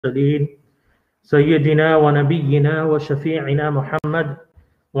المرسلين سيدنا ونبينا وشفيعنا محمد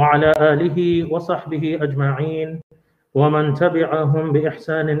وعلى آله وصحبه أجمعين ومن تبعهم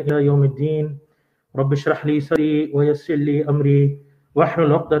بإحسان إلى يوم الدين. رب اشرح لي صدري ويسر لي أمري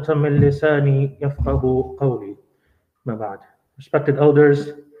واحلل عقدة من لساني يفقه قولي. ما بعد. Respected elders,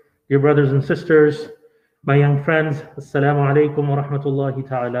 dear brothers and sisters, my young friends, Assalamu alaikum wa rahmatullahi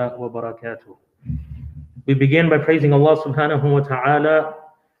ta'ala wa barakatuh. We begin by praising Allah subhanahu wa ta'ala,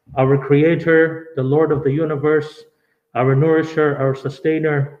 our creator, the Lord of the universe, our nourisher, our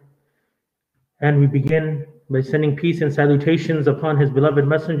sustainer. And we begin by sending peace and salutations upon his beloved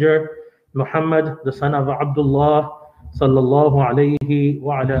messenger, Muhammad, the son of Abdullah, sallallahu alayhi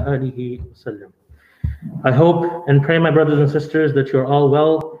wa ala alihi wasallam. I hope and pray, my brothers and sisters, that you're all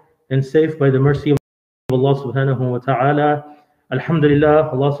well and safe by the mercy of Allah subhanahu wa ta'ala.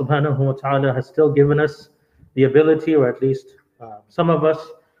 Alhamdulillah, Allah subhanahu wa ta'ala has still given us the ability, or at least some of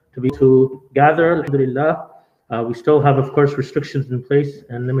us, to gather. Alhamdulillah. We still have, of course, restrictions in place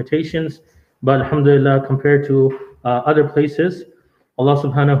and limitations, but alhamdulillah, compared to other places, Allah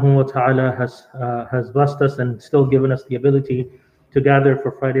subhanahu wa ta'ala has blessed us and still given us the ability to gather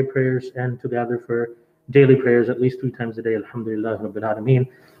for Friday prayers and to gather for daily prayers at least 3 times a day. Alhamdulillah Rabbil Alameen.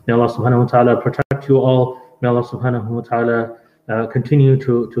 May Allah subhanahu wa ta'ala protect you all. May Allah subhanahu wa ta'ala continue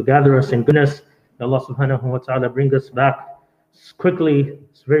to gather us in goodness. May Allah subhanahu wa ta'ala bring us back quickly,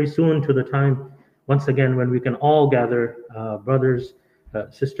 very soon, to the time once again when we can all gather, brothers,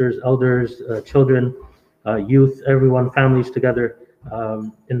 sisters, elders, children, youth, everyone, families together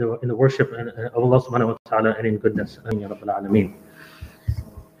in the worship of Allah subhanahu wa ta'ala and in goodness. Ameen ya Rabbil Alameen.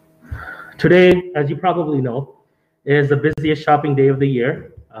 Today, as you probably know, is the busiest shopping day of the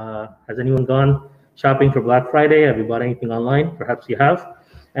year. Has anyone gone shopping for Black Friday? Have you bought anything online? Perhaps you have.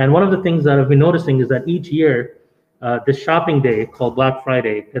 And one of the things that I've been noticing is that each year, this shopping day called Black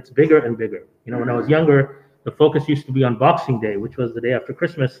Friday gets bigger and bigger. You know, when I was younger, the focus used to be on Boxing Day, which was the day after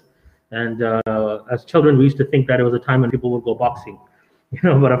Christmas. And as children, we used to think that it was a time when people would go boxing. You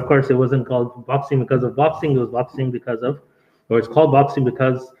know, but of course, it wasn't called boxing because of boxing. It was boxing because of, or it's called boxing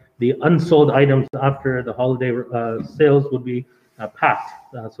because the unsold items after the holiday sales would be packed.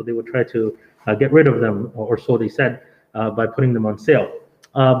 So they would try to get rid of them, or so they said, by putting them on sale.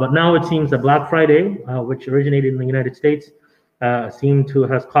 But now it seems that Black Friday, which originated in the United States, seems to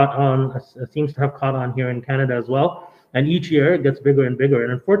have caught on here in Canada as well. And each year it gets bigger and bigger.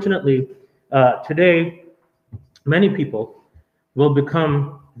 And unfortunately, today, many people will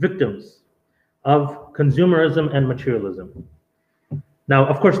become victims of consumerism and materialism. Now,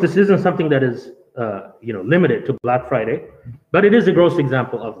 of course, this isn't something that is limited to Black Friday, but it is a gross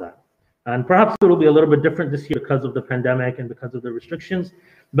example of that. And perhaps it will be a little bit different this year because of the pandemic and because of the restrictions.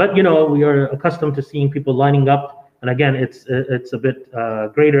 But we are accustomed to seeing people lining up, and again, it's a bit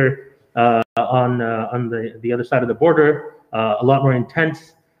greater on the other side of the border, a lot more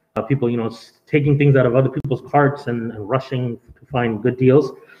intense. People, taking things out of other people's carts and rushing to find good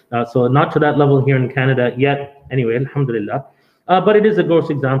deals. So not to that level here in Canada yet. Anyway, alhamdulillah. But it is a gross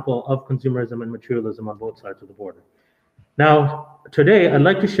example of consumerism and materialism on both sides of the border. Now, today, I'd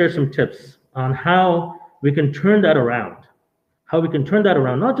like to share some tips on how we can turn that around. How we can turn that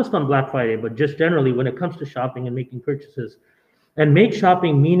around, not just on Black Friday, but just generally when it comes to shopping and making purchases, and make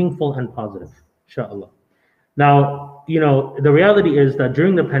shopping meaningful and positive, inshallah. Now, the reality is that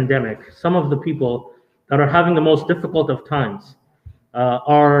during the pandemic, some of the people that are having the most difficult of times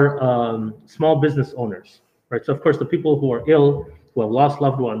are small business owners, right? So, of course, the people who are ill, who have lost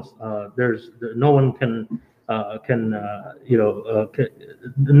loved ones, no one can.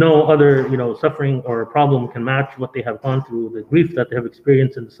 No other suffering or problem can match what they have gone through, the grief that they have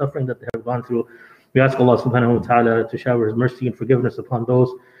experienced and the suffering that they have gone through. We ask Allah subhanahu wa ta'ala to shower his mercy and forgiveness upon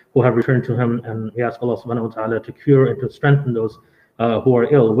those who have returned to him, and we ask Allah subhanahu wa ta'ala to cure and to strengthen those who are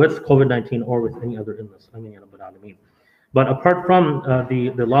ill with COVID-19 or with any other illness. Ameen ya Rabbil Alameen. But apart from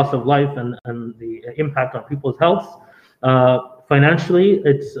the loss of life and the impact on people's health, financially,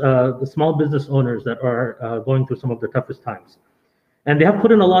 it's the small business owners that are going through some of the toughest times. And they have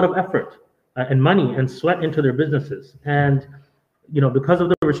put in a lot of effort and money and sweat into their businesses. And, because of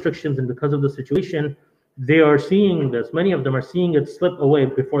the restrictions and because of the situation, they are seeing this. Many of them are seeing it slip away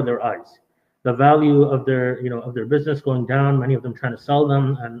before their eyes. The value of their business going down, many of them trying to sell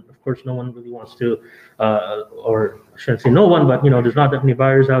them. And of course, no one really wants to, or I shouldn't say no one, but, there's not that many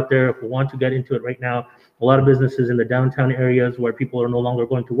buyers out there who want to get into it right now. A lot of businesses in the downtown areas where people are no longer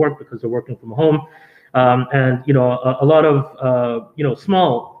going to work because they're working from home. And, a lot of,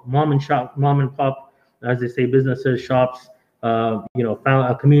 small mom and pop, as they say, businesses, shops,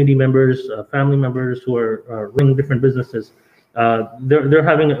 community members, family members who are running different businesses they're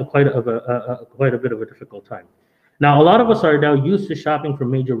having quite a bit of a difficult time. Now, a lot of us are now used to shopping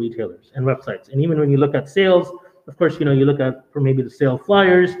from major retailers and websites, and even when you look at sales, of course, you look at for maybe the sale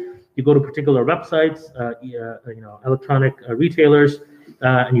flyers. You go to particular websites, electronic retailers,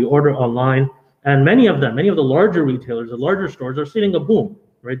 and you order online. And many of the larger retailers, the larger stores, are seeing a boom,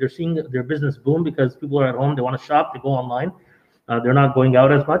 right? They're seeing their business boom because people are at home. They want to shop. They go online. They're not going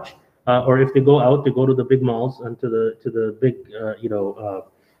out as much, or if they go out, they go to the big malls and to the big,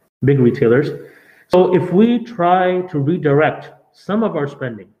 big retailers. So if we try to redirect some of our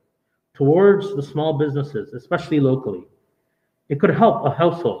spending towards the small businesses, especially locally, it could help a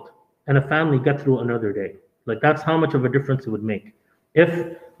household and a family get through another day. Like, that's how much of a difference it would make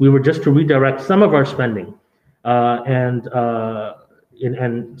if we were just to redirect some of our spending and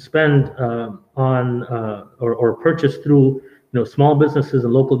spend on or purchase through small businesses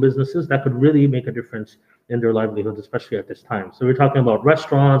and local businesses. That could really make a difference in their livelihoods, especially at this time. So we're talking about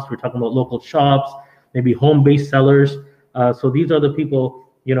restaurants, we're talking about local shops, maybe home-based sellers. So these are the people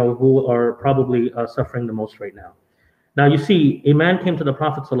who are probably suffering the most right now. Now you see, a man came to the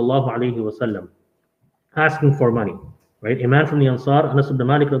Prophet ﷺ asking for money, right? A man from the Ansar, Anas ibn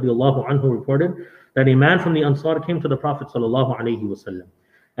Malik radiallahu anhu, reported that a man from the Ansar came to the Prophet ﷺ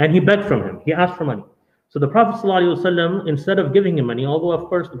and he begged from him. He asked for money. So the Prophet ﷺ, instead of giving him money, although of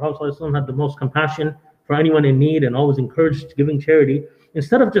course the Prophet ﷺ had the most compassion for anyone in need and always encouraged giving charity,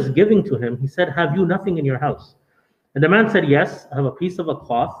 instead of just giving to him, he said, "Have you nothing in your house?" And the man said, "Yes, I have a piece of a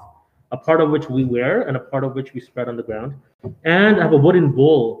cloth, a part of which we wear and a part of which we spread on the ground, and I have a wooden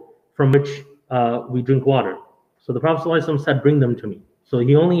bowl from which we drink water." So the Prophet ﷺ said, "Bring them to me." So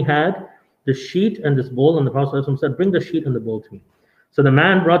he only had the sheet and this bowl, and the Prophet ﷺ said, "Bring the sheet and the bowl to me." So the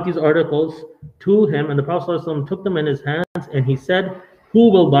man brought these articles to him, and the Prophet ﷺ took them in his hands, and he said,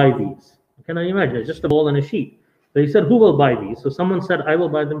 "Who will buy these?" Can I imagine? It's just a bowl and a sheet. So he said, "Who will buy these?" So someone said, "I will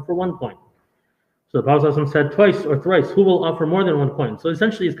buy them for 1 coin." So the Prophet ﷺ said twice or thrice, "Who will offer more than 1 coin?" So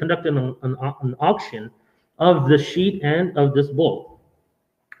essentially he's conducting an auction of the sheet and of this bowl.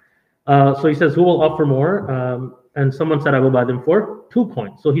 So he says, "Who will offer more?" And someone said, "I will buy them for 2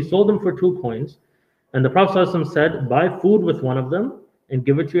 coins." So he sold them for 2 coins. And the Prophet ﷺ said, "Buy food with one of them and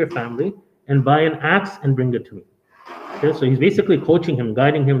give it to your family, and buy an axe and bring it to me." Okay, so he's basically coaching him,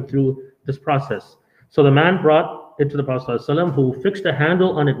 guiding him through this process. So the man brought it to the Prophet ﷺ, who fixed a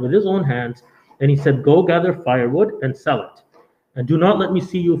handle on it with his own hands, and he said, "Go gather firewood and sell it, and do not let me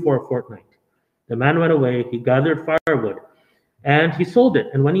see you for a fortnight." The man went away, he gathered firewood, and he sold it.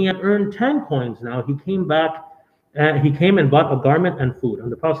 And when he had earned 10 coins now, he came back, and he came and bought a garment and food.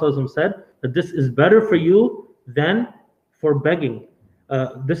 And the Prophet ﷺ said that this is better for you than for begging.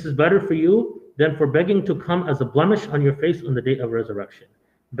 This is better for you than for begging to come as a blemish on your face on the day of resurrection.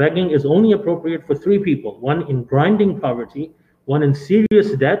 Begging is only appropriate for 3 people: one in grinding poverty, one in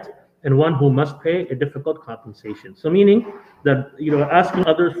serious debt, and one who must pay a difficult compensation. So meaning that asking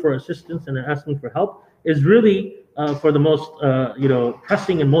others for assistance and asking for help is really for the most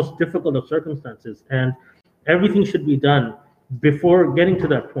pressing and most difficult of circumstances, and everything should be done before getting to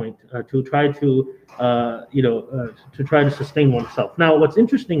that point to try to sustain oneself. Now, what's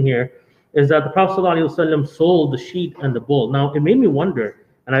interesting here is that the Prophet ﷺ sold the sheet and the bowl. Now, it made me wonder,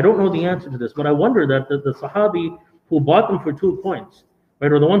 and I don't know the answer to this, but I wonder that the Sahabi who bought them for 2 coins,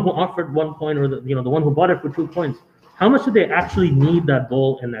 right, or the one who offered 1 coin, or the one who bought it for 2 coins, how much did they actually need that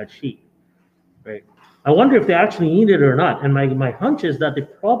bowl and that sheet, right? I wonder if they actually need it or not. And my hunch is that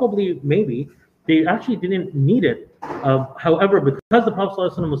they actually didn't need it. However, because the Prophet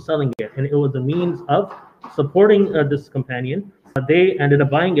ﷺ was selling it and it was a means of supporting this companion, they ended up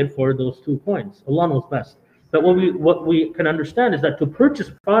buying it for those 2 coins. Allah knows best. But what we can understand is that to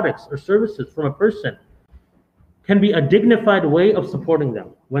purchase products or services from a person can be a dignified way of supporting them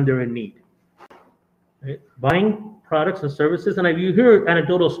when they're in need. Right? Buying products and services, and you hear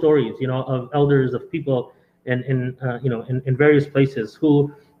anecdotal stories, of elders, of people in various places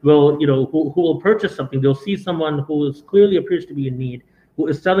who will, who will purchase something. They'll see someone who clearly appears to be in need, who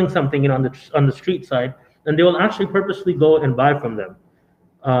is selling something on the street side, and they will actually purposely go and buy from them.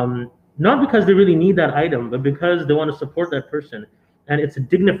 Not because they really need that item, but because they want to support that person. And it's a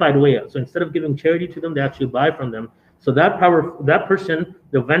dignified way. So instead of giving charity to them, they actually buy from them. So that person,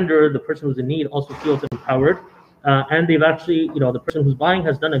 the vendor, the person who's in need, also feels empowered. And they've actually, the person who's buying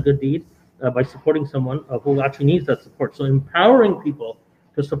has done a good deed by supporting someone who actually needs that support. So empowering people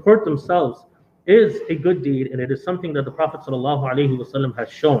to support themselves is a good deed, and it is something that the Prophet ﷺ has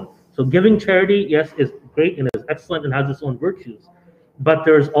shown. So giving charity, yes, is great and is excellent and has its own virtues. But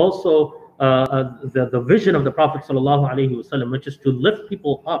there's also the vision of the Prophet ﷺ, which is to lift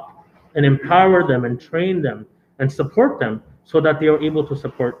people up and empower them and train them and support them so that they are able to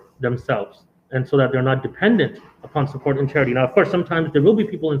support themselves and so that they're not dependent upon support and charity. Now, of course, sometimes there will be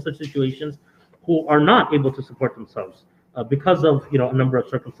people in such situations who are not able to support themselves because of a number of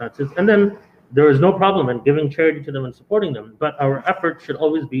circumstances, and then there is no problem in giving charity to them and supporting them. But our effort should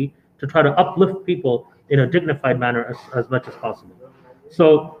always be to try to uplift people in a dignified manner as much as possible.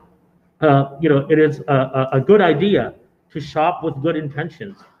 So, it is a good idea to shop with good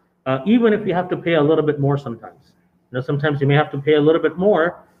intentions, even if you have to pay a little bit more sometimes. Sometimes you may have to pay a little bit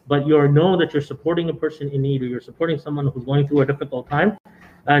more, but you know that you're supporting a person in need, or you're supporting someone who's going through a difficult time.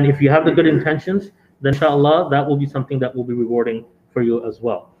 And if you have the good intentions, then inshallah, that will be something that will be rewarding for you as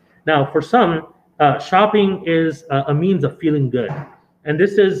well. Now, for some, shopping is a means of feeling good. And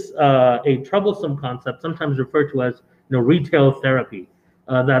this is a troublesome concept, sometimes referred to as retail therapy.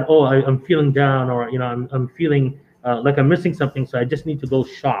 That, oh, I'm feeling down, or I'm feeling like I'm missing something, so I just need to go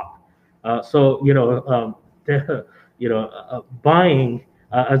shop. Buying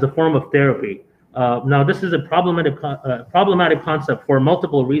as a form of therapy. Now, this is a problematic concept for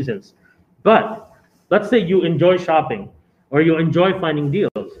multiple reasons. But let's say you enjoy shopping, or you enjoy finding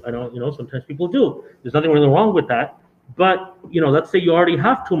deals. I know, sometimes people do. There's nothing really wrong with that. But let's say you already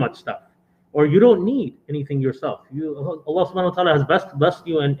have too much stuff, or you don't need anything yourself. Allah subhanahu wa ta'ala has blessed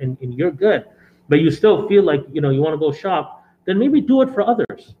you and you're good, but you still feel like you want to go shop. Then maybe do it for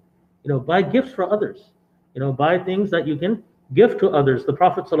others. Buy gifts for others. Buy things that you can give to others. The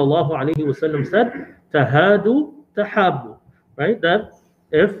Prophet sallallahu alaihi wasallam said, "Tahadu tahabu," right? That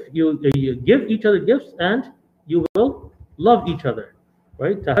if you give each other gifts, and you will love each other,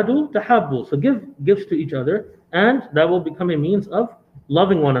 right? Tahadu tahabu. So give gifts to each other, and that will become a means of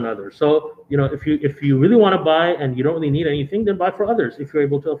loving one another. So if you really want to buy and you don't really need anything, then buy for others if you're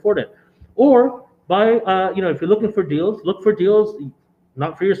able to afford it, or buy. If you're looking for deals, look for deals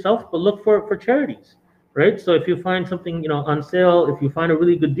not for yourself, but look for charities. Right? So if you find something, on sale, if you find a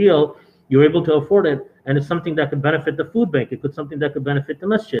really good deal, you're able to afford it, and it's something that could benefit the food bank. It could something that could benefit the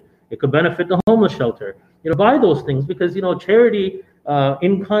masjid. It could benefit the homeless shelter. Buy those things, because charity,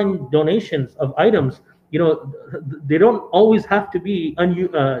 in-kind donations of items, they don't always have to be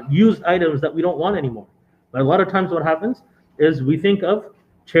used items that we don't want anymore. But a lot of times, what happens is we think of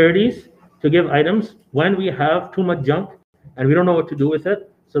charities to give items when we have too much junk and we don't know what to do with it.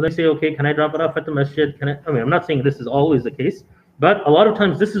 So they say, okay, can I drop it off at the masjid? I'm not saying this is always the case, but a lot of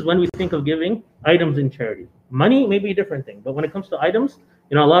times this is when we think of giving items in charity. Money may be a different thing, but when it comes to items,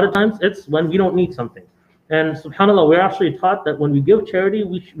 a lot of times it's when we don't need something. And subhanAllah, we're actually taught that when we give charity,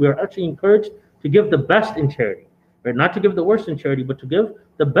 we are actually encouraged to give the best in charity, right? Not to give the worst in charity, but to give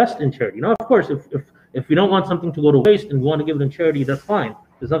the best in charity. Of course, if we don't want something to go to waste and we want to give it in charity, that's fine.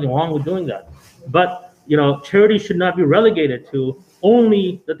 There's nothing wrong with doing that. But charity should not be relegated to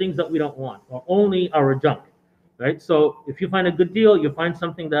only the things that we don't want, or only our junk, right? So if you find a good deal, you find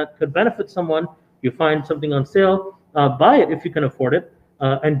something that could benefit someone, you find something on sale, buy it if you can afford it,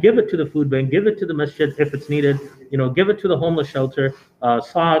 and give it to the food bank, give it to the masjid if it's needed, give it to the homeless shelter,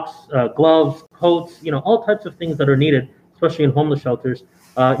 socks, gloves, coats, all types of things that are needed, especially in homeless shelters.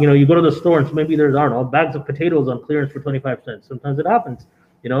 You go to the store and maybe there's, bags of potatoes on clearance for 25 cents. Sometimes it happens.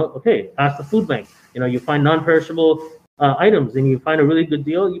 Okay, ask the food bank. You find non-perishable items and you find a really good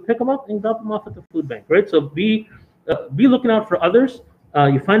deal, you pick them up and drop them off at the food bank, right? So be looking out for others.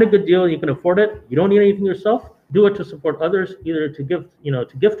 You find a good deal, you can afford it, you don't need anything yourself, do it to support others, either to give,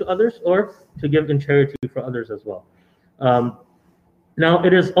 to give to others, or to give in charity for others as well. Now,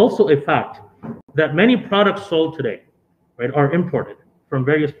 it is also a fact that many products sold today, right, are imported from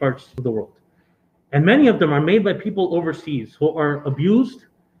various parts of the world. And many of them are made by people overseas who are abused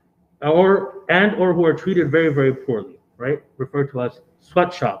or who are treated very, very poorly, right? Referred to as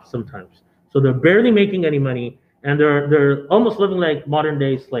sweatshops sometimes. So they're barely making any money, and they're almost living like modern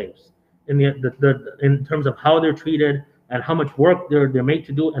day slaves in terms of how they're treated and how much work they're made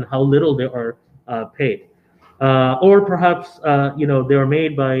to do and how little they are paid. Or perhaps they are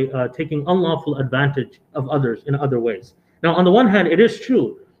made by taking unlawful advantage of others in other ways. Now, on the one hand, it is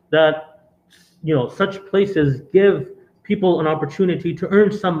true that such places give people an opportunity to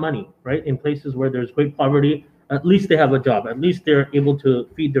earn some money, right? In places where there's great poverty, at least they have a job. At least they're able to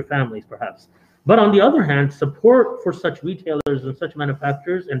feed their families, perhaps. But on the other hand, support for such retailers and such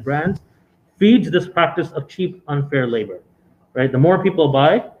manufacturers and brands feeds this practice of cheap, unfair labor, right? The more people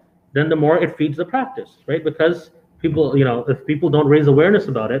buy, then the more it feeds the practice, right? Because people, if people don't raise awareness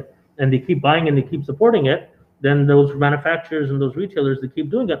about it and they keep buying and they keep supporting it, then those manufacturers and those retailers, they keep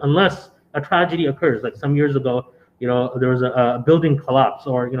doing it unless a tragedy occurs. Like some years ago, there was a building collapse,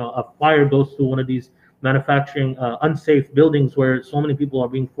 or a fire goes through one of these manufacturing unsafe buildings where so many people are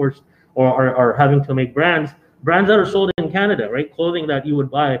being forced or are having to make brands. brands that are sold in Canada, right? Clothing that you would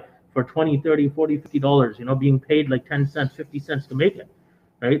buy for 20, 30, 40, $50, being paid like 10 cents, 50 cents to make it,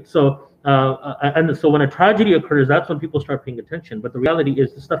 right? So, and so when a tragedy occurs, that's when people start paying attention. But the reality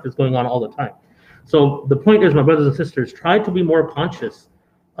is this stuff is going on all the time. So the point is, my brothers and sisters, try to be more conscious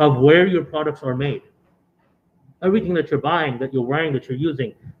of where your products are made. Everything that you're buying, that you're wearing, that you're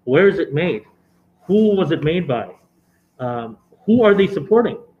using, where is it made? Who was it made by? Who are they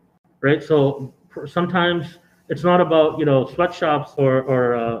supporting, right? So sometimes it's not about sweatshops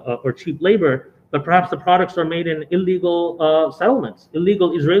or cheap labor, but perhaps the products are made in illegal settlements,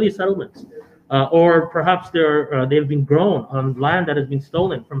 illegal Israeli settlements, or perhaps they've been grown on land that has been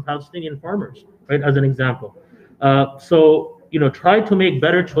stolen from Palestinian farmers, right? As an example. So try to make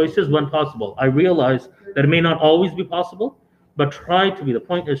better choices when possible. I realize that it may not always be possible, but the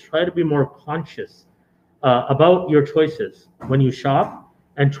point is try to be more conscious about your choices when you shop,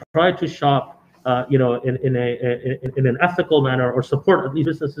 and try to shop in an ethical manner, or support at least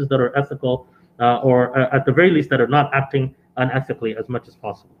businesses that are ethical, or at the very least that are not acting unethically as much as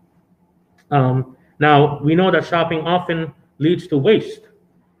possible. Now we know that shopping often leads to waste,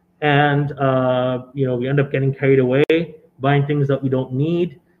 and we end up getting carried away, buying things that we don't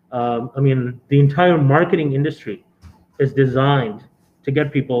need. The entire marketing industry is designed to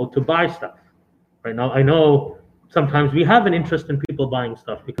get people to buy stuff. Right now, I know sometimes we have an interest in people buying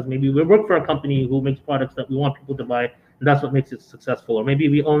stuff because maybe we work for a company who makes products that we want people to buy, and that's what makes it successful. Or maybe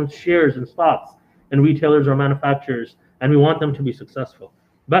we own shares in stocks in retailers or manufacturers, and we want them to be successful.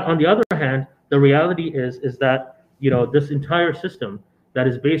 But on the other hand, the reality is that this entire system that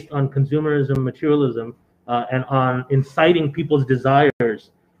is based on consumerism, materialism, and on inciting people's desires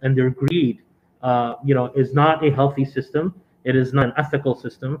and their greed, is not a healthy system. It is not an ethical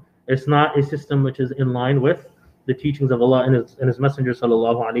system. It's not a system which is in line with the teachings of Allah and His Messenger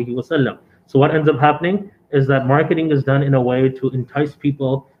sallallahu alaihi wasallam. So what ends up happening is that marketing is done in a way to entice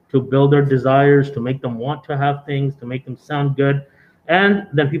people, to build their desires, to make them want to have things, to make them sound good, and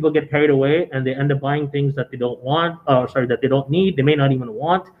then people get carried away and they end up buying things that they don't want, that they don't need, they may not even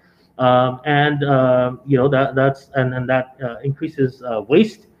want, that increases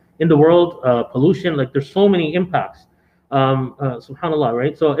waste in the world, pollution. Like there's so many impacts. Subhanallah,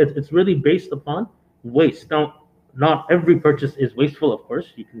 right? So it's really based upon waste. Now, not every purchase is wasteful, of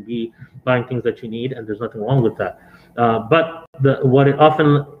course. You can be buying things that you need, and there's nothing wrong with that. But what it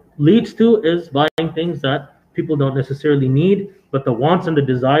often leads to is buying things that people don't necessarily need, but the wants and the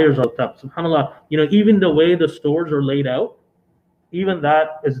desires are up. Subhanallah, even the way the stores are laid out, even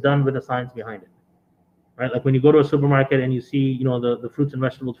that is done with a science behind it. Right? Like when you go to a supermarket and you see, the fruits and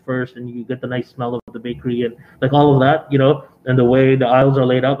vegetables first, and you get the nice smell of the bakery and like all of that, and the way the aisles are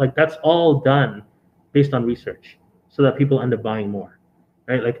laid out, like that's all done based on research, so that people end up buying more,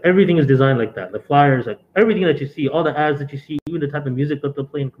 right? Like everything is designed like that. The flyers, like everything that you see, all the ads that you see, even the type of music that they'll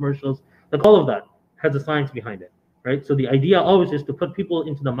play in commercials, like all of that has a science behind it, right? So the idea always is to put people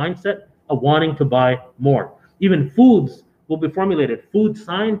into the mindset of wanting to buy more. Even foods will be formulated. Food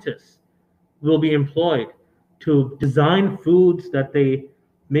scientists will be employed to design foods that they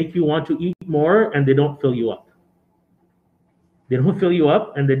make you want to eat more, and they don't fill you up. They don't fill you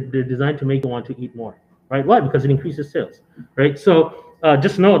up, and they're designed to make you want to eat more, right? Why? Because it increases sales, right? So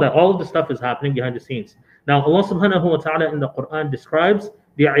just know that all of this stuff is happening behind the scenes. Now, Allah subhanahu wa ta'ala in the Quran describes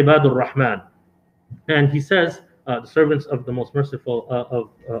the Ibadur Rahman, and He says, the servants of the most merciful of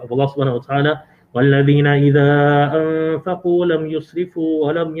Allah subhanahu wa ta'ala, وَالَّذِينَ إِذَا أَنفَقُوا لَمْ يُسْرِفُوا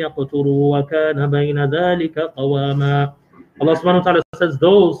وَلَمْ يَقْتُرُوا وَكَانَ بَيْنَ ذَلِكَ قَوَامًا. Allah subhanahu wa ta'ala says,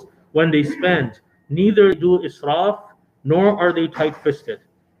 those, when they spend, neither do israf, nor are they tight-fisted,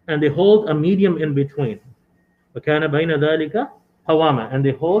 and they hold a medium in between. وَكَانَ بَيْنَ ذَلِكَ قَوَامًا, and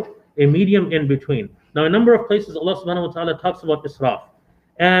they hold a medium in between. Now, a number of places Allah subhanahu wa ta'ala talks about israf,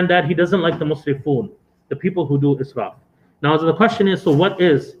 and that He doesn't like the musrifun, the people who do israf. Now, the question is, so what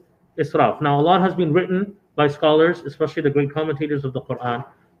is israf? Now, a lot has been written by scholars, especially the great commentators of the Quran,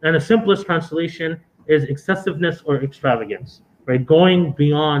 and the simplest translation is excessiveness or extravagance, right? Going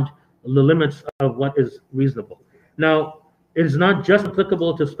beyond the limits of what is reasonable. Now, it is not just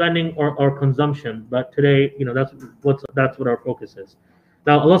applicable to spending or consumption, but today, that's what our focus is.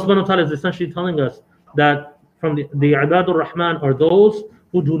 Now, Allah subhanahu wa ta'ala is essentially telling us that from the Ibadur Rahman are those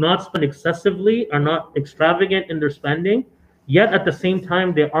who do not spend excessively, are not extravagant in their spending, yet at the same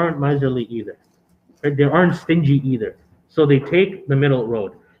time, they aren't miserly either. Right? They aren't stingy either. So they take the middle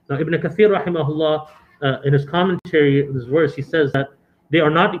road. Now, Ibn Kathir, rahimahullah, in his commentary of this verse, he says that they are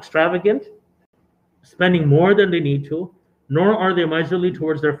not extravagant, spending more than they need to, nor are they miserly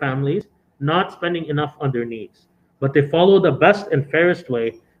towards their families, not spending enough on their needs. But they follow the best and fairest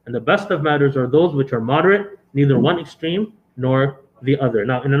way, and the best of matters are those which are moderate neither one extreme nor the other.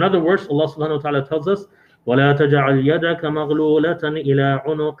 Now, in another verse, Allah subhanahu wa ta'ala tells us, وَلَا تَجْعَلْ يَدَكَ مَغْلُولَةً إِلَىٰ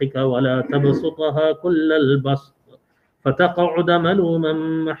عُنُقِكَ وَلَا تَبْسُطْهَا كُلَّ الْبَسْطِ فَتَقْعُدَ مَلُومًا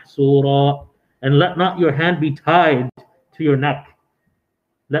مَحْسُورًا. And let not your hand be tied to your neck.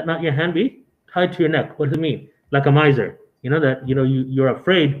 Let not your hand be tied to your neck. What does it mean? Like a miser. You're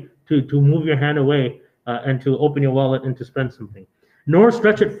afraid to move your hand away and to open your wallet and to spend something. Nor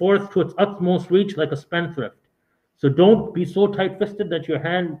stretch it forth to its utmost reach like a spendthrift. So don't be so tight-fisted that your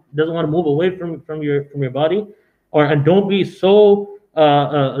hand doesn't want to move away from your body, and don't be so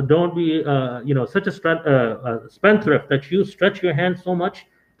such a spendthrift that you stretch your hand so much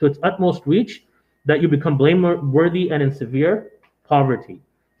to its utmost reach that you become blameworthy and in severe poverty.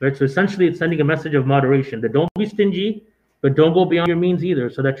 Right? So essentially, it's sending a message of moderation, that don't be stingy, but don't go beyond your means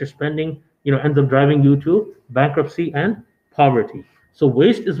either, so that your spending ends up driving you to bankruptcy and poverty. So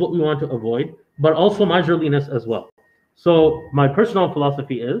waste is what we want to avoid, but also miserliness as well. So my personal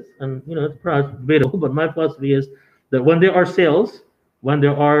philosophy is, and it's perhaps debatable, but my philosophy is that when there are sales, when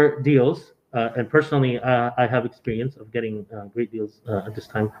there are deals, and personally I have experience of getting great deals at this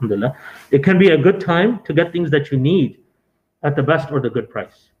time, alhamdulillah, it can be a good time to get things that you need at the best or the good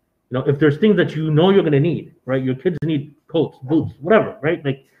price. If there's things that you're going to need, right? Your kids need coats, boots, whatever, right?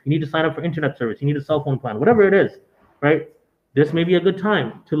 Like you need to sign up for internet service, you need a cell phone plan, whatever it is, right? This may be a good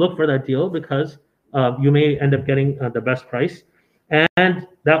time to look for that deal because you may end up getting the best price. And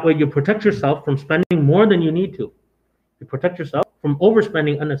that way you protect yourself from spending more than you need to. You protect yourself from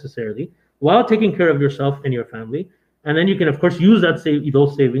overspending unnecessarily while taking care of yourself and your family. And then you can, of course, use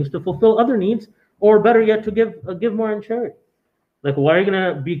those savings to fulfill other needs, or better yet, to give more in charity. Like, why are you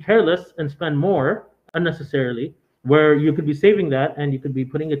going to be careless and spend more unnecessarily where you could be saving that and you could be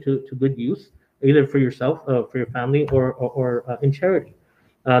putting it to good use, either for yourself, for your family, or in charity?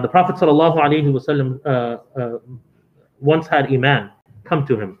 The Prophet ﷺ once had a man come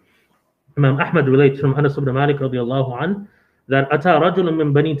to him. Imam Ahmad relates from Anas ibn Malik radiallahu anhu that أتى رجل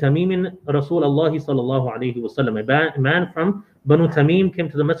من بني تميم رسول الله صلى الله عليه وسلم. A man from Banu Tamim came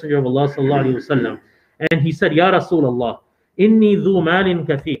to the Messenger of Allah صلى الله عليه وسلم, and he said, Ya Rasulullah, inni dhu malin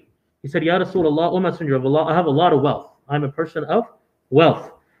kathir. He said, Ya Rasulullah, O Messenger of Allah, I have a lot of wealth. I'm a person of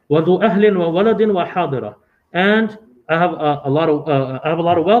wealth. وذو أهل وولد وحاضرة. And I have a lot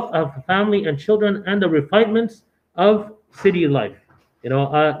of wealth. I have family and children and the refinements of city life.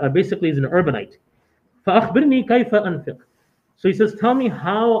 I basically is an urbanite. فأخبرني كيف أنفق. So he says, tell me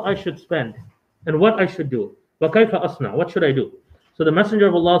how I should spend and what I should do. وكيف أصنع. What should I do? So the Messenger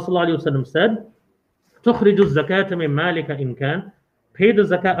of Allah صلى الله عليه وسلم said, تخرج الزكاة من مالك إن كان. Pay the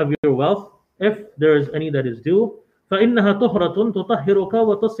zakat of your wealth if there is any that is due. فإنها طهرة تطهرك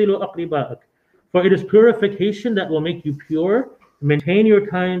وتصل أقربائك. For it is purification that will make you pure, maintain your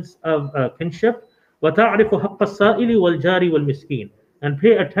kinds of kinship. وتعرف حق السائل والجار والمسكين. And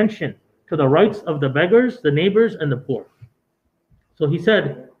pay attention to the rights of the beggars, the neighbors, and the poor. So he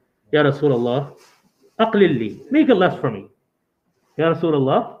said, Ya Rasulullah, أقلل لي, make it less for me. Ya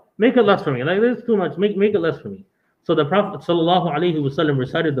Rasulullah, make it less for me. Like, this is too much, make it less for me. So the Prophet ﷺ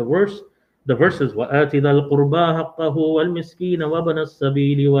recited the verses, وَآتِ ذَا الْقُرْبَى حَقَّهُ وَالْمِسْكِينَ وَابْنَ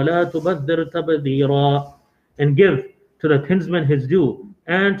السَّبِيلِ وَلَا تُبَذِّرْ تَبْذِيرًا. And give to the kinsman his due,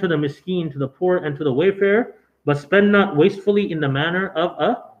 and to the miskeen, to the poor, and to the wayfarer, but spend not wastefully in the manner of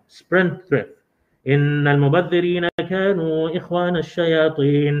a spendthrift. إِنَّ الْمُبَذِّرِينَ كَانُوا إِخْوَانَ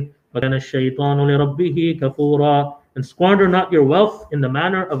الشَّيَاطِينَ وَكَانَ الشَّيْطَانُ لِرَبِّهِ كَفُورًا. And squander not your wealth in the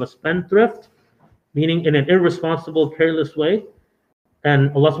manner of a spendthrift, meaning in an irresponsible, careless way.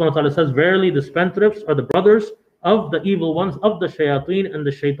 And Allah subhanahu wa ta'ala says, verily the spendthrifts are the brothers of the evil ones, of the shayateen, and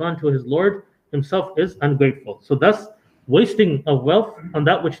the shaitan to his Lord himself is ungrateful. So thus, wasting of wealth on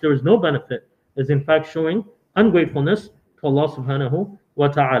that which there is no benefit is in fact showing ungratefulness to Allah subhanahu wa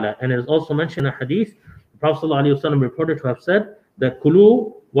ta'ala. And it is also mentioned in a hadith, the Prophet ﷺ reported to have said that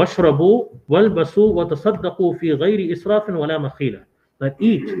kulu washrabu walbasu wa tasaddaqu fi ghayri israfin wala makhila. That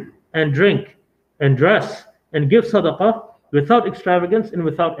eat and drink and dress and give sadaqah without extravagance and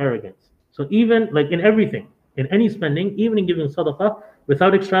without arrogance. So even like in everything, in any spending, even in giving sadaqah,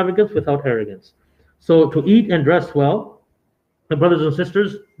 without extravagance, without arrogance. So to eat and dress well, my brothers and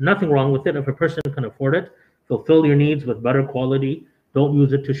sisters, nothing wrong with it if a person can afford it. Fulfill your needs with better quality. Don't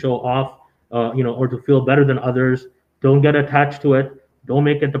use it to show off, or to feel better than others. Don't get attached to it. Don't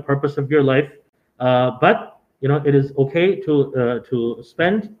make it the purpose of your life. But it is okay to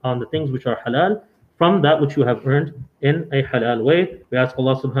spend on the things which are halal from that which you have earned in a halal way. We ask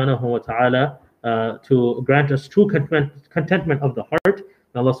Allah subhanahu wa ta'ala to grant us true contentment of the heart.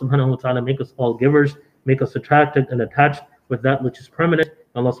 And Allah subhanahu wa ta'ala make us all givers, make us attracted and attached with that which is permanent.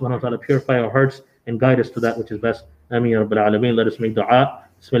 Allah subhanahu wa ta'ala purify our hearts and guide us to that which is best. Ameen ya Rabbil Alameen. Let us make dua.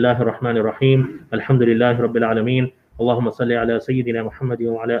 Bismillahir Rahmanir Rahim. Alhamdulillahi Rabbil Alameen. اللهم صل على سيدنا محمد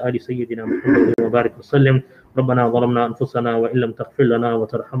وعلى آل سيدنا محمد وبارك وسلم. ربنا ظلمنا أنفسنا وإن لم تغفر لنا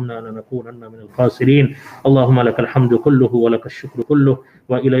وترحمنا لنكونن من الخاسرين. اللهم لك الحمد كله ولك الشكر كله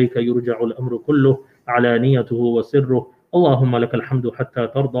وإليك يرجع الأمر كله علانيته وسره. اللهم لك الحمد حتى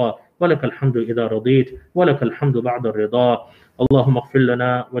ترضى ولك الحمد إذا رضيت ولك الحمد بعد الرضا. اللهم اغفر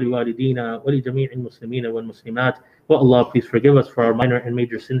لنا ولوالدينا ولجميع المسلمين والمسلمات. Oh Allah, please forgive us for our minor and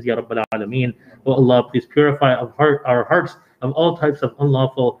major sins, Ya Rabbil Alameen. Oh Allah, please purify our hearts of all types of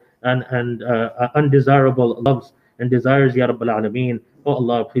unlawful and undesirable loves and desires, Ya Rabbil Alameen. Oh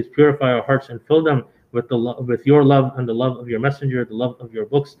Allah, please purify our hearts and fill them with your love and the love of your messenger, the love of your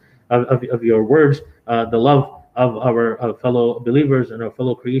books, of your words, the love of our fellow believers and our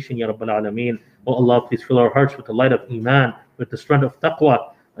fellow creation, Ya Rabbil Alameen. Oh Allah, please fill our hearts with the light of Iman, with the strength of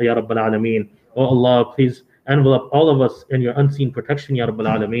taqwa, Ya Rabbil Alameen. Oh Allah, please envelop all of us in your unseen protection, Ya Rabbil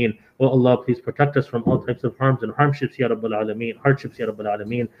Alameen. Oh Allah, please protect us from all types of harms and hardships, Ya Rabbil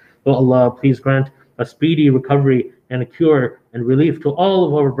Alameen. Oh Allah, please grant a speedy recovery and a cure and relief to all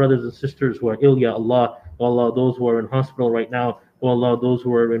of our brothers and sisters who are ill, Ya Allah. Oh Allah, those who are in hospital right now. Oh Allah, those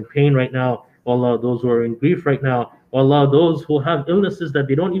who are in pain right now. Oh Allah, those who are in grief right now. Oh Allah, those who have illnesses that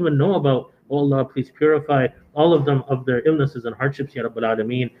they don't even know about. Oh Allah, please purify all of them of their illnesses and hardships, Ya Rabbil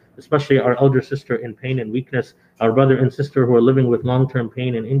Alameen, especially our elder sister in pain and weakness, our brother and sister who are living with long-term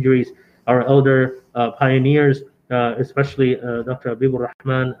pain and injuries, our elder pioneers, especially Dr. Habibur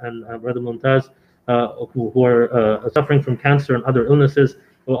Rahman and Brother Mumtaz, who are suffering from cancer and other illnesses.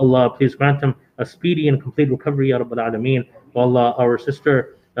 Oh Allah, please grant them a speedy and complete recovery, Ya Rabbil Alameen. Oh Allah, our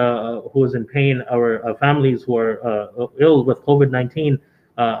sister who is in pain, our families who are ill with COVID-19,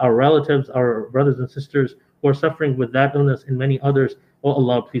 our relatives, our brothers and sisters who are suffering with that illness and many others. Oh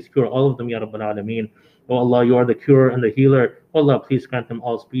Allah, please cure all of them, Ya Rabbil Alameen. Oh Allah, you are the cure and the healer. Oh Allah, please grant them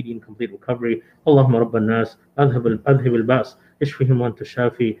all speedy and complete recovery. Allahumma Rabban Nas, adhib al-ba's, ishfihim wa anta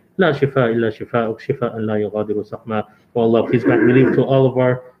shafi, la shifa illa shifa'uk, shifa'an la yughadiru saqma. Oh Allah, please grant relief to all of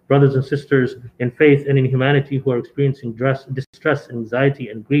our brothers and sisters in faith and in humanity who are experiencing distress, anxiety,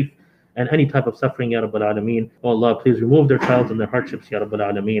 and grief, and any type of suffering, Ya Rabbil Alameen. Oh Allah, please remove their trials and their hardships, Ya Rabbil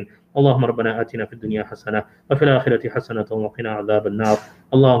Alameen. Allahumma rabbana atina fid dunya hasana wa fil akhirati hasanatan wa qina adhab an-nar.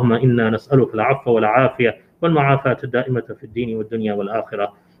 Allahumma inna nas'aluka al-'afwa wal 'afiyah wal mu'afata ad-da'imata fid din wad dunya wal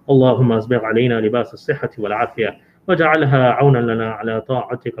akhirah. Allahumma asbigh alayna libas as-sihhati wal 'afiyah واجعلها عونا لنا على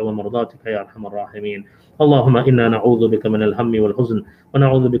طاعتك ومرضاتك يا ارحم الراحمين. اللهم انا نعوذ بك من الهم والحزن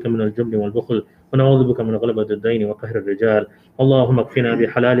ونعوذ بك من الجبن والبخل ونعوذ بك من غلبة الدين وقهر الرجال. اللهم اكفنا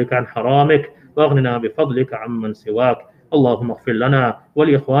بحلالك عن حرامك واغننا بفضلك عمن سواك. اللهم اغفر لنا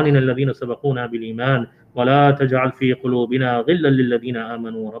ولاخواننا الذين سبقونا بالايمان ولا تجعل في قلوبنا غلا للذين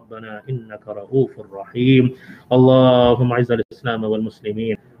امنوا ربنا انك رؤوف رحيم. اللهم اعز الاسلام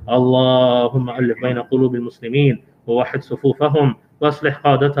والمسلمين. اللهم الف بين قلوب المسلمين ووحد صفوفهم واصلح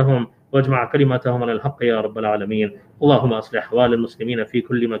قادتهم واجمع كلمتهم على الحق يا رب العالمين. اللهم اصلح احوال المسلمين في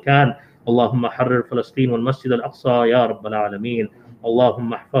كل مكان. اللهم حرر فلسطين والمسجد الاقصى يا رب العالمين.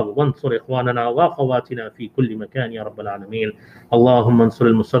 اللهم احفظ وانصر اخواننا واخواتنا في كل مكان يا رب العالمين. اللهم انصر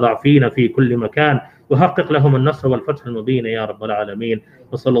المستضعفين في كل مكان وحقق لهم النصر والفتح المبين يا رب العالمين.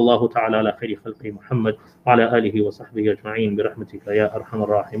 وصلى الله تعالى على خير خلقه محمد وعلى اله وصحبه اجمعين برحمتك يا ارحم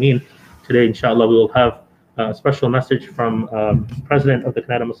الراحمين. Today, inshallah, we will have a special message from President of the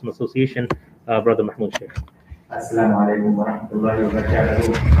Canada Muslim Association, Brother Mahmoud Sheikh. Assalamu alaikum wa rahmatullahi wa barakatuh.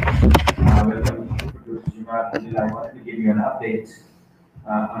 Welcome to Juma. I wanted to give you an update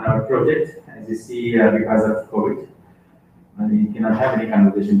on our project. As you see, because of COVID, you cannot have any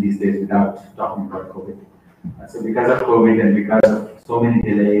conversation these days without talking about COVID. So because of COVID and because of so many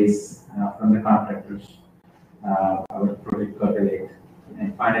delays from the contractors, our project got delayed.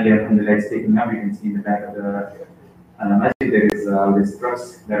 And finally, alhamdulillah, it's taking up. You can see in the back of the masjid, there is these trucks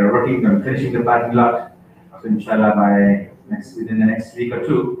that are working on finishing the parking lot. So inshallah, within the next week or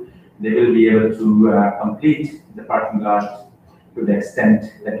two, they will be able to complete the parking lot to the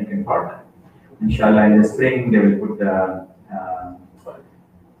extent that you can park. Inshallah, in the spring, they will put the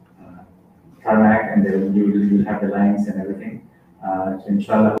tarmac, and you will have the lines and everything. So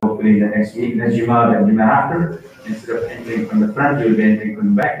inshallah, hopefully the next week, next Juma, the Juma after, instead of entering from the front, you'll be entering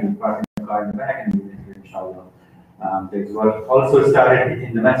from the back. You'll park the car in the back, and you'll enter, inshallah. There's work also started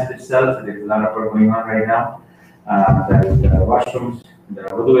in the masjid itself. There's a lot of work going on right now. The washrooms, the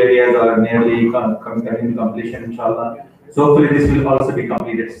wudu areas are nearly coming to completion, inshallah. So hopefully this will also be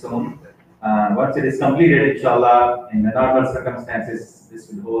completed soon. Once it is completed, inshallah, in the normal circumstances,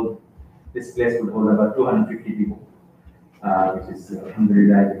 this place would hold about 250 people. which is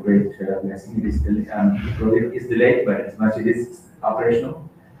alhamdulillah a great blessing. It is the project is delayed, but its masjid is operational.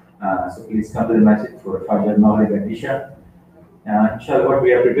 So please come to the masjid for Fajr, Maghrib, and Isha. Inshallah, what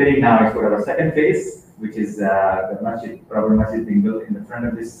we are preparing now is for our second phase, which is the masjid, proper masjid being built in the front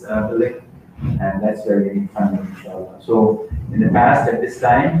of this building, and that's where we need funding, inshallah. So in the past, at this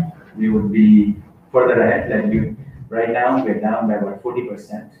time, we would be further ahead. Like right now, we're down by about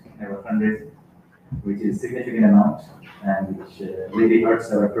 40% in our fundraising, which is a significant amount, and which really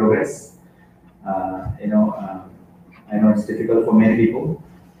hurts our progress. I know it's difficult for many people,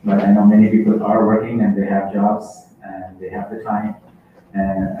 but I know many people are working and they have jobs and they have the time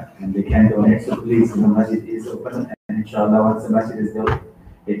and they can donate. So please, the masjid is open, and inshallah, once the masjid is built,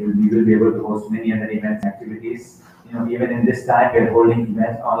 we will be able to host many other events and activities. Even in this time, we are holding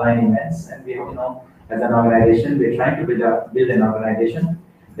events, online events, and we, as an organization, we're trying to build an organization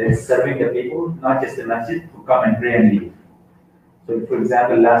that is serving the people, not just the masjid, who come and pray and leave. So, for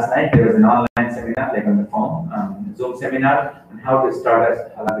example, last night there was an online seminar, like on the phone, Zoom seminar on how to start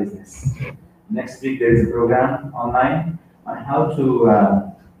a halal business. Next week there is a program online on how to,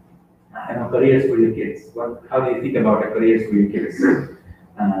 careers for your kids. How do you think about careers for your kids?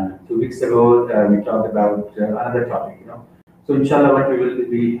 2 weeks ago we talked about another topic. So, inshallah, what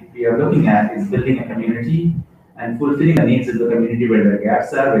we are looking at is building a community and fulfilling the needs of the community where the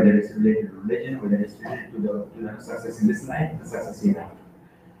gaps are, whether it's related to religion, whether it's related to the success in this life, the success hereafter.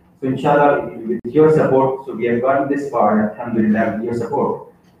 So inshallah, with your support, so we have gotten this far, alhamdulillah, with your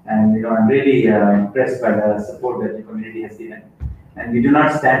support. And I'm really impressed by the support that the community has given. And we do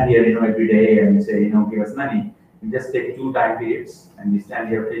not stand here, every day and say, give us money. We just take 2 time periods and we stand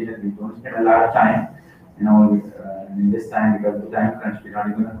here occasionally. We don't spend a lot of time, in this time, because of the time crunch, we're not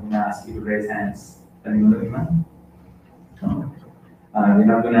even going to ask you to raise hands. We're not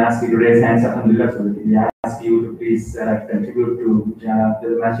going to ask you to raise hands, alhamdulillah. So we ask you to please contribute to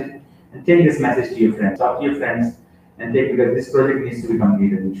the masjid and take this message to your friends. Talk to your friends and because this project needs to be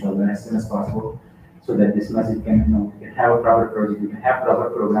completed, inshallah, as soon as possible, so that this masjid can, we can have a proper project, we can have proper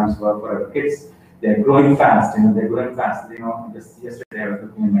programs for our kids. They're growing fast, they're growing fast. Just yesterday I was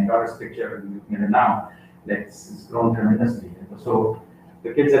looking at my daughter's picture and looking at it now. It's grown tremendously. So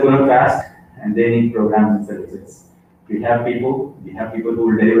the kids are growing fast and they need programs and services. We have people who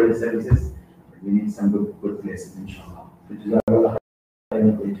will deliver the services, but we need some good places, inshallah.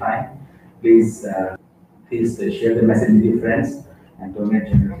 Please share the message with your friends and donate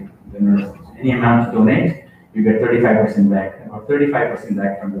generously. Any amount to donate, you get 35% back, or 35%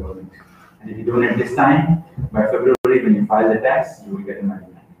 back from the government. And if you donate this time, by February, when you file the tax, you will get the money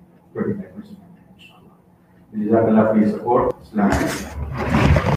back, 35% back, inshallah. Jazakallah for your support. Assalamu alaikum.